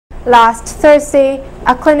Last Thursday,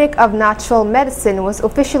 a clinic of natural medicine was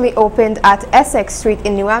officially opened at Essex Street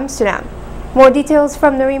in New Amsterdam. More details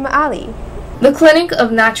from Narima Ali. The Clinic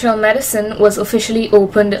of Natural Medicine was officially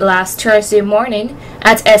opened last Thursday morning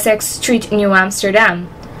at Essex Street, New Amsterdam.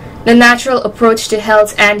 The natural approach to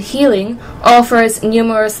health and healing offers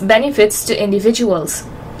numerous benefits to individuals.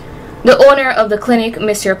 The owner of the clinic,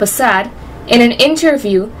 Mr. Prasad, in an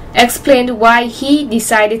interview, explained why he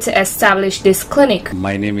decided to establish this clinic.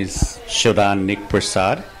 My name is Shodan Nick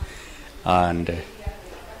Prasad, and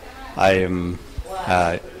I am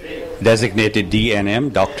designated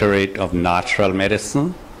DNM, Doctorate of Natural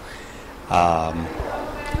Medicine.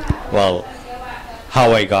 Well,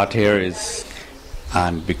 how I got here is,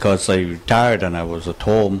 and because I retired and I was at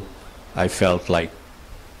home, I felt like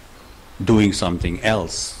doing something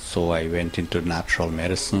else. So I went into natural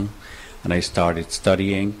medicine and I started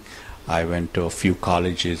studying. I went to a few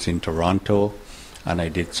colleges in Toronto and I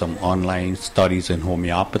did some online studies in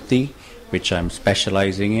homeopathy, which I'm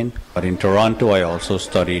specializing in. But in Toronto, I also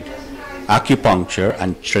studied acupuncture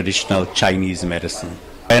and traditional Chinese medicine.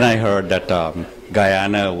 When I heard that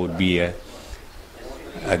Guyana would be a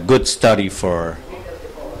good study for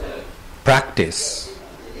practice,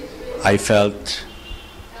 I felt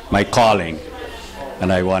my calling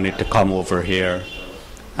and I wanted to come over here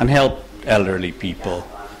and help elderly people.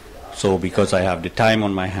 So because I have the time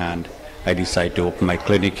on my hand, I decided to open my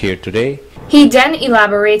clinic here today. He then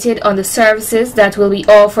elaborated on the services that will be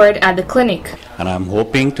offered at the clinic. And I'm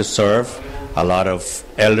hoping to serve a lot of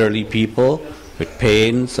elderly people with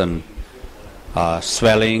pains and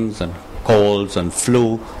swellings and colds and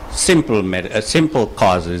flu, simple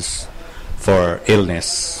causes for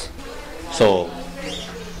illness. So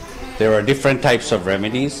there are different types of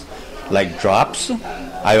remedies like drops.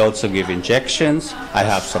 I also give injections. I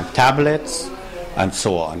have some tablets and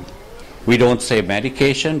so on. We don't say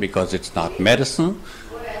medication because it's not medicine,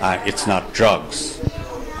 it's not drugs.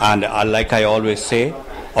 And like I always say,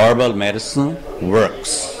 herbal medicine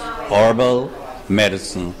works. Herbal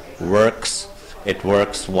medicine works. It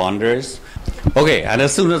works wonders. Okay, and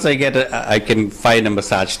as soon as I can find a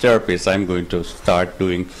massage therapist, I'm going to start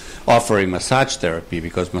offering massage therapy,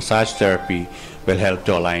 because massage therapy will help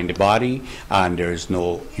to align the body and there is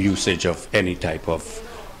no usage of any type of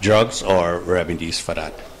drugs or remedies for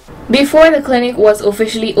that. Before the clinic was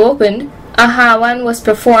officially opened, a Hawan was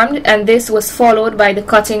performed and this was followed by the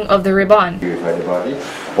cutting of the ribbon.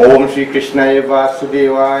 Om Shri Krishnaya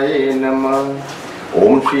Vasudevaya Namah.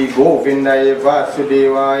 Om Shri Govindaya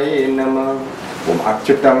Vasudevaya Namah. Om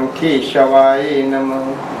Achyutam Keshavaya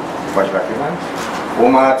Namah.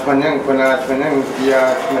 Om Atmanang Panatmanang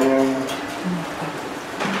Vyatmanang.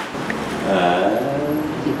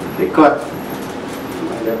 They cut.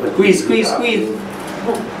 Squeeze.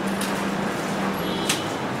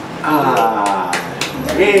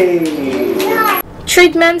 Hey.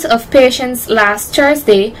 Treatment of patients last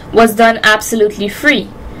Thursday was done absolutely free.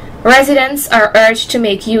 Residents are urged to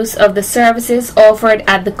make use of the services offered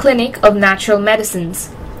at the Clinic of Natural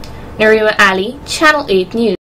Medicines. Narima Ali, Channel 8 News.